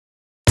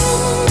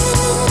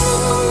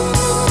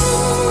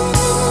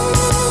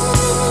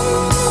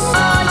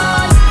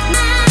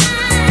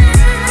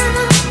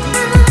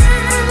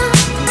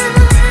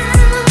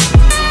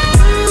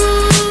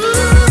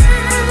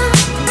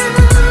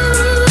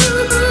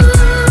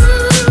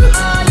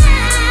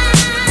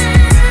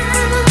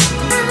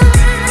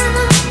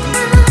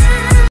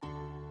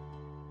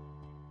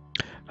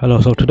Hello,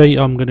 so today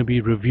I'm going to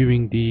be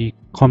reviewing the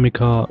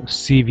Comica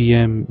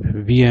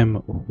CVM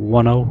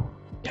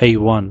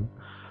VM10K1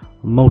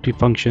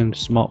 multifunction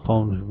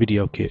smartphone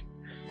video kit.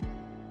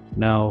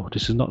 Now,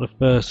 this is not the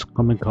first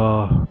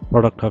Comica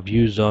product I've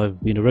used. I've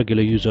been a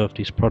regular user of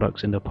these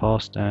products in the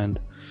past, and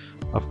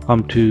I've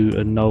come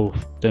to know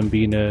them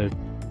being a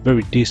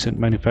very decent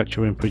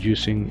manufacturer in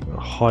producing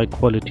high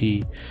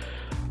quality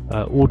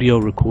audio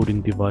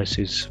recording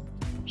devices.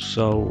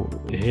 So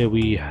here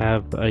we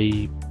have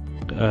a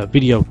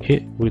video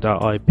kit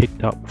that I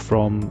picked up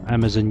from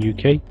Amazon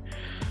UK,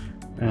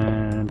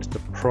 and the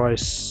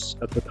price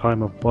at the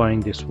time of buying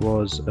this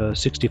was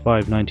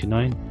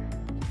 $65.99.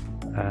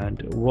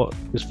 and what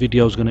this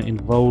video is going to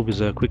involve is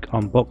a quick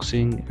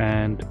unboxing,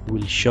 and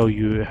we'll show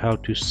you how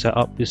to set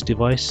up this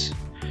device,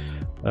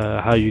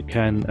 how you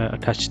can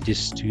attach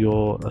this to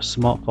your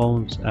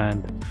smartphones,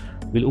 and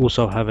we'll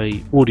also have a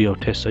audio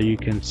test so you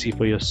can see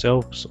for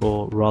yourselves,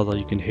 or rather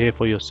you can hear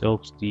for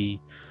yourselves, the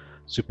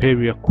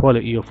superior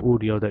quality of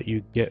audio that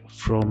you get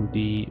from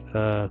the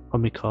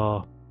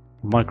Comica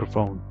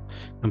microphone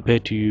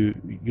compared to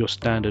your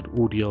standard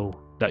audio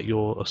that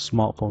your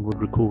smartphone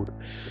would record.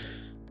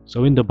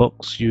 So in the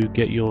box you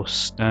get your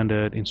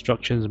standard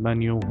instructions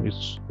manual.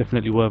 It's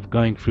definitely worth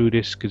going through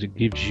this because it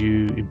gives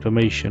you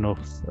information of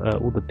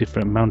all the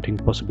different mounting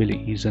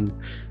possibilities and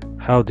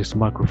how this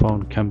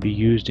microphone can be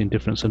used in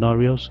different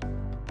scenarios.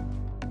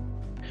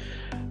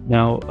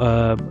 Now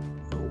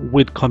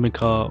with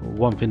Comica,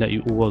 one thing that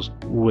you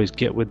always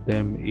get with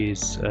them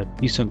is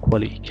decent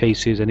quality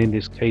cases, and in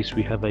this case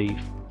we have a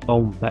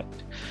foam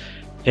backed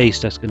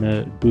case that's going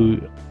to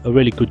do a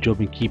really good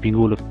job in keeping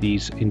all of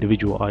these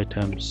individual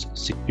items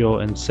secure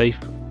and safe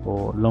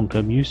for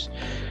long-term use.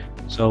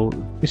 So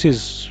this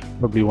is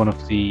probably one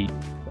of the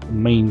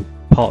main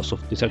parts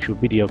of this actual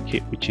video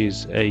kit, which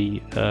is a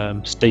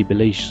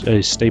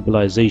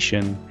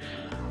stabilization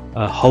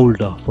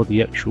holder for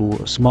the actual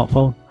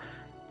smartphone.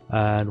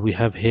 And we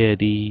have here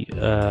the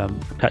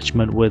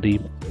attachment where the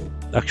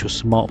actual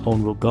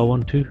smartphone will go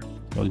onto.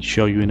 I'll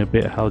show you in a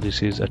bit how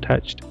this is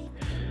attached.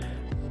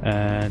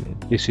 And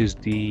this is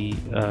the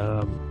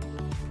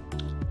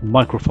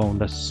microphone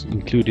that's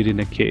included in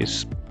the kit.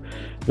 It's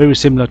very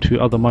similar to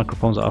other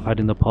microphones that I've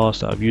had in the past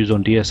that I've used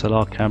on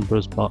DSLR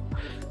cameras, but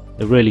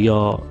they really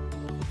are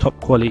top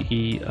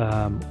quality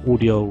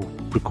audio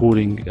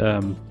recording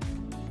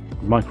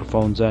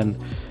microphones, and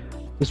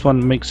this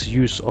one makes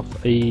use of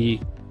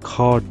a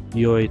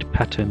cardioid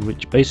pattern,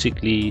 which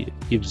basically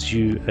gives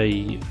you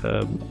a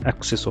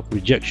axis of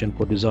rejection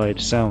for desired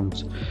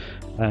sounds.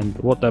 And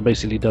what that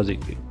basically does, it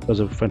does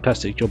a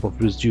fantastic job of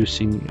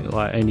reducing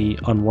any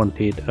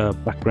unwanted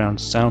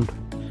background sound.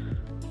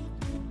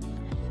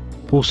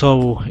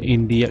 Also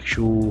in the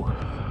actual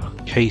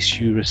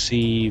case you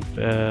receive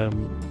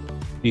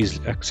these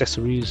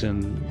accessories,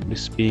 and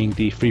this being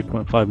the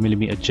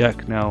 3.5mm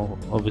jack. Now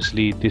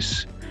obviously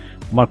this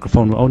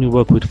microphone will only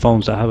work with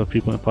phones that have a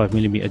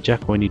 3.5mm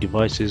jack, or any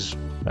devices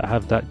that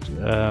have that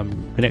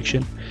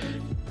connection,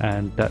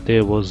 and that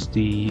there was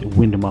the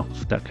wind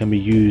muff that can be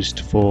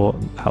used for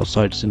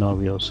outside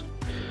scenarios.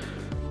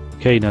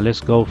 Okay, now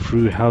let's go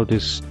through how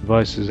this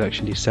device is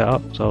actually set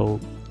up. So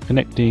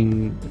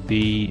connecting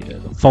the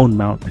phone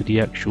mount to the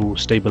actual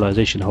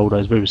stabilization holder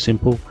is very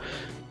simple.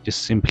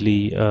 Just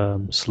simply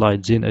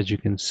slides in, as you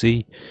can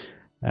see,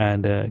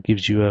 and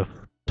gives you a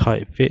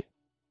tight fit.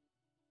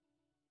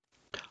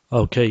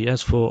 Okay,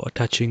 as for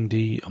attaching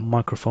the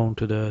microphone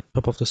to the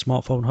top of the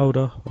smartphone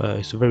holder,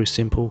 it's very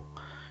simple.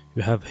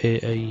 You have here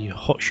a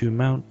hot shoe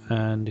mount,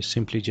 and it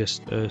simply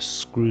just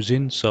screws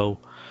in. So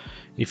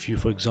if you,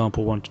 for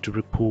example, wanted to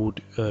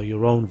record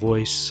your own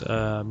voice,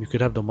 you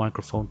could have the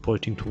microphone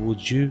pointing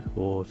towards you,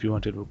 or if you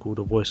wanted to record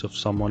a voice of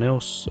someone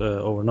else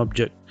or an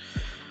object,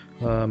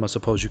 I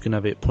suppose you can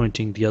have it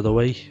pointing the other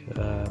way.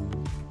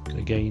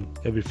 Again,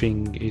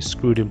 everything is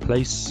screwed in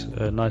place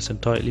nice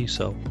and tightly,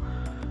 so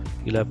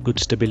you'll have good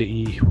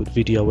stability with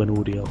video and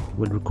audio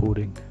when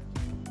recording.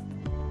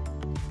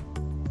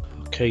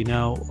 Okay,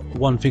 now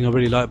one thing I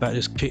really like about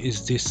this kit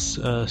is this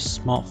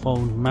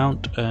smartphone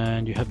mount,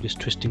 and you have this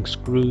twisting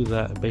screw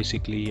that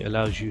basically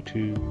allows you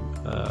to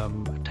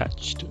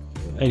attach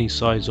any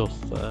size of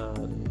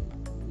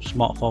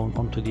smartphone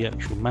onto the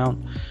actual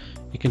mount.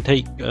 You can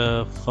take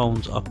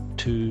phones up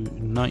to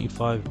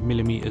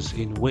 95mm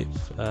in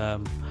width.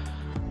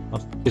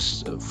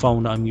 This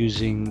phone that I'm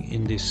using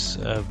in this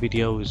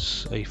video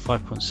is a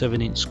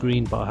 5.7-inch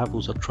screen, but I have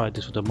also tried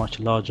this with a much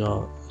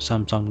larger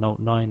Samsung Note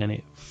 9 and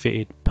it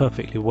fitted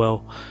perfectly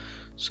well.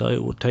 So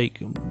it will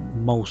take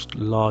most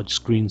large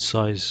screen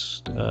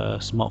sized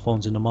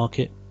smartphones in the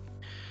market.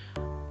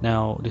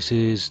 Now this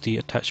is the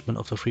attachment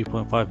of the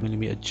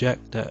 3.5mm jack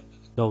that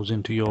goes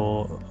into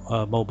your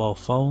mobile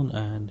phone,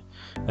 and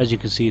as you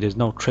can see there's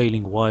no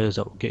trailing wires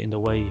that will get in the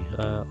way.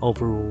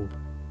 Overall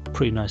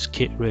pretty nice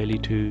kit really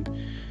to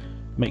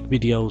make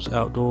videos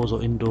outdoors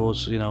or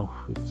indoors. You know,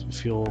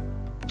 if you're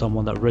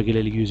someone that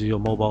regularly uses your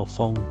mobile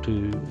phone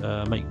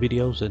to make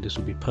videos, then this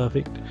will be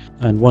perfect.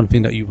 And one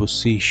thing that you will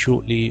see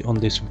shortly on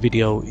this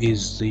video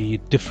is the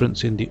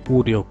difference in the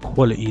audio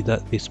quality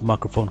that this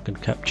microphone can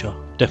capture.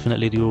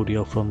 Definitely the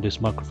audio from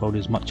this microphone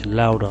is much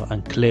louder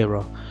and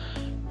clearer,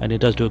 and it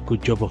does do a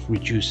good job of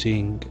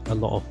reducing a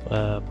lot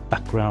of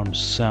background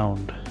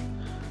sound.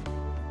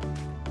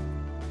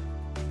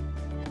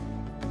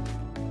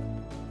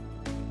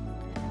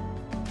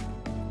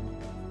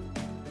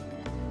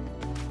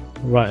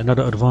 Right,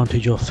 another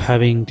advantage of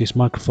having this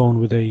microphone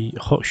with a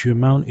hot shoe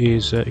mount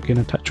is it can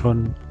attach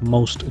on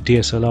most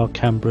DSLR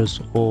cameras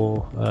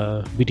or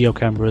video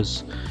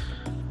cameras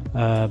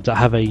that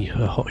have a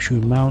hot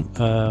shoe mount.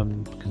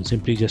 Can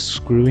simply just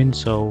screw in.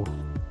 So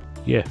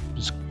yeah,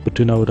 it's good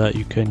to know that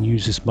you can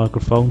use this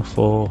microphone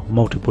for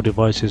multiple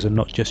devices and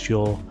not just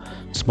your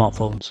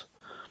smartphones.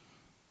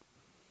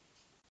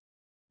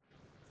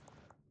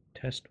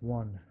 Test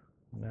 1.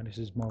 Now this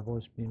is my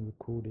voice being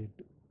recorded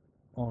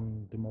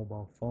on the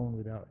mobile phone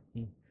without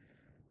any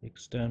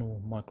external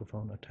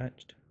microphone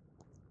attached.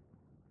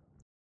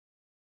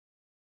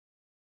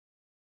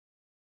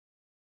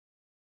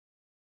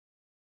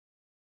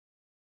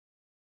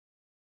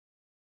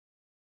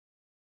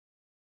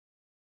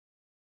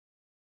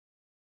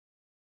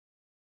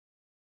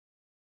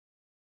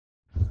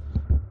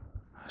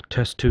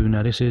 Test 2.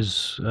 Now this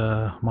is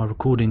my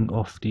recording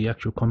of the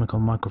actual Comica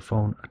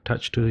microphone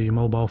attached to the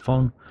mobile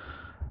phone,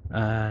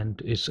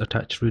 and it's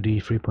attached through the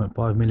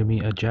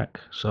 3.5mm jack.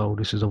 So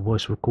this is a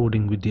voice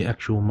recording with the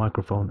actual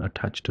microphone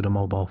attached to the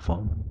mobile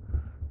phone.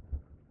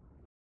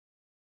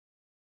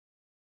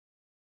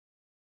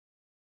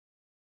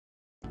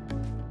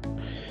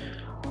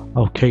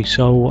 Okay,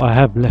 so I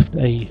have left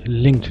a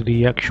link to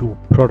the actual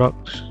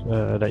product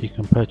that you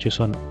can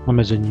purchase on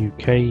Amazon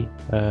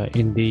UK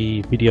in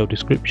the video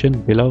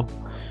description below.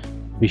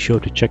 Be sure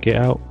to check it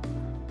out,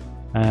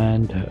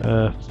 and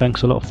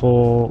thanks a lot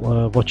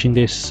for watching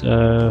this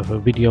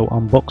video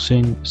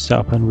unboxing,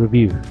 setup and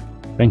review.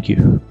 Thank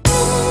you.